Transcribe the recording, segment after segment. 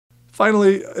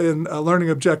Finally, in learning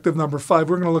objective number 5,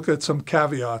 we're going to look at some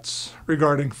caveats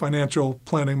regarding financial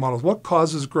planning models. What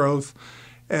causes growth,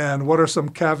 and what are some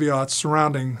caveats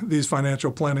surrounding these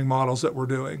financial planning models that we're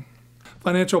doing?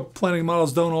 Financial planning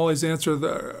models don't always answer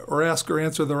the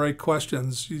right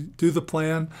questions. You do the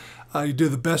plan, you do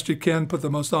the best you can, put the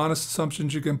most honest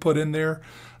assumptions you can put in there.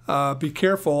 Be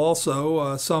careful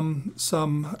also.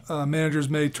 Some managers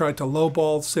may try to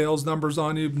lowball sales numbers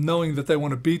on you, knowing that they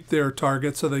want to beat their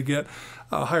target so they get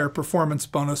a higher performance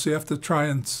bonus. So you have to try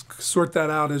and sort that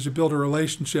out as you build a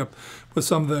relationship with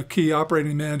some of the key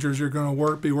operating managers you're going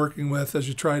to be working with as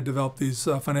you try to develop these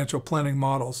financial planning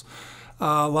models.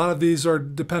 A lot of these are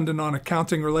dependent on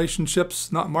accounting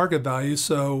relationships, not market value,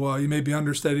 so you may be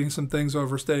understating some things,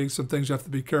 overstating some things. You have to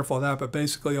be careful of that, but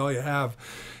basically all you have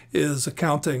is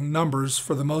accounting numbers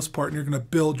for the most part, and you're going to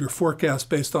build your forecast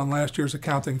based on last year's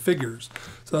accounting figures.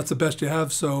 So that's the best you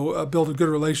have, so build a good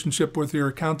relationship with your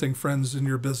accounting friends in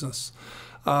your business.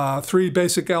 3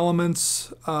 basic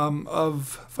elements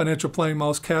of financial planning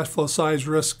models: cash flow, size,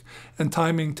 risk, and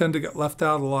timing tend to get left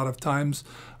out a lot of times.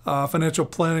 Financial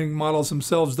planning models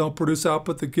themselves don't produce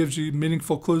output that gives you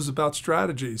meaningful clues about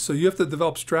strategies. So you have to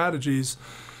develop strategies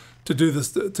to do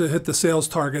this, to hit the sales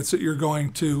targets that you're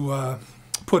going to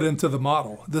put into the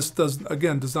model. This does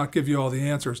not give you all the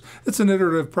answers. It's an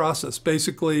iterative process.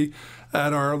 Basically,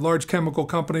 at our large chemical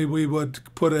company, we would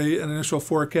put an initial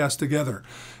forecast together.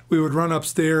 We would run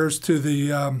upstairs to the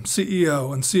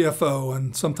CEO and CFO,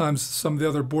 and sometimes some of the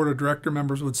other board of director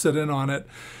members would sit in on it.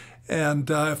 And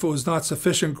if it was not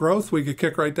sufficient growth, we could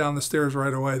kick right down the stairs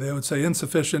right away. They would say,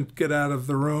 insufficient, get out of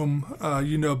the room,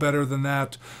 you know better than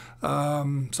that.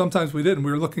 Sometimes we didn't.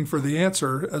 We were looking for the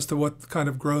answer as to what kind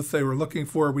of growth they were looking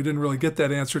for. We didn't really get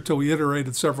that answer till we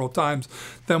iterated several times.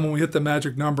 Then when we hit the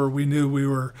magic number, we knew we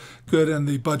were good, and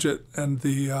the budget and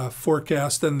the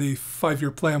forecast and the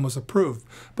 5-year plan was approved,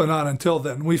 but not until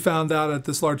then. We found out at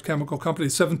this large chemical company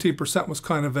 17% was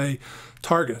kind of a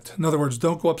target. In other words,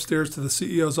 don't go upstairs to the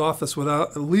CEO's office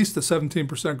without at least a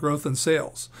 17% growth in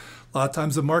sales. A lot of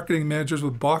times the marketing managers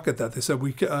would balk at that. They said,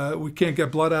 we can't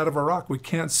get blood out of a rock. We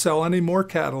can't sell any more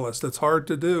catalyst. It's hard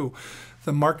to do.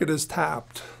 The market is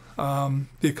tapped. The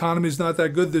economy is not that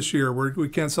good this year. We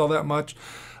can't sell that much.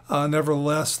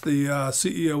 Nevertheless, the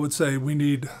CEO would say we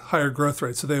need higher growth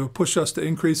rates. So they would push us to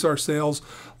increase our sales,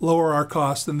 lower our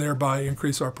costs, and thereby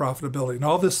increase our profitability. And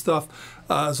all this stuff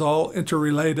is all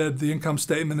interrelated. The income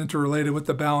statement interrelated with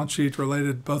the balance sheet,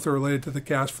 both are related to the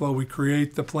cash flow. We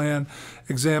create the plan,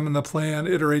 examine the plan,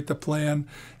 iterate the plan,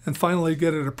 and finally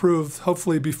get it approved,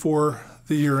 hopefully before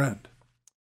the year end.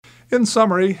 In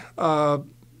summary,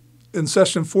 in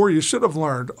session 4, you should have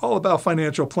learned all about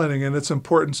financial planning and its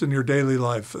importance in your daily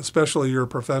life, especially your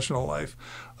professional life.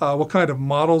 What kind of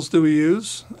models do we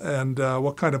use, and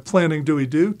what kind of planning do we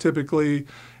do? Typically,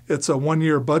 it's a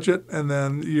 1-year budget, and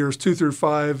then years 2 through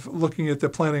 5, looking at the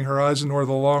planning horizon or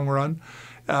the long run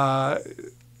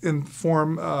in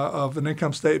form of an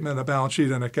income statement, a balance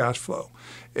sheet, and a cash flow.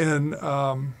 In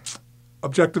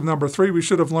objective number 3, we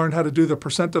should have learned how to do the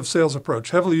percent of sales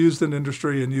approach, heavily used in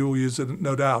industry, and you will use it,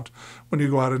 no doubt, when you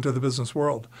go out into the business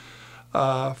world.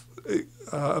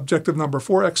 Objective number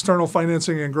 4, external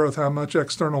financing and growth. How much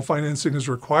external financing is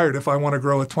required if I want to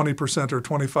grow at 20% or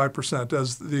 25%,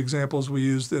 as the examples we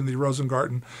used in the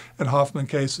Rosengarten and Hoffman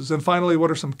cases. And finally,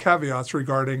 what are some caveats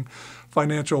regarding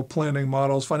financial planning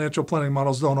models? Financial planning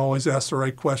models don't always ask the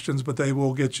right questions, but they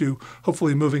will get you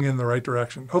hopefully moving in the right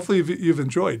direction. Hopefully you've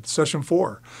enjoyed session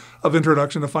 4 of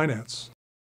Introduction to Finance.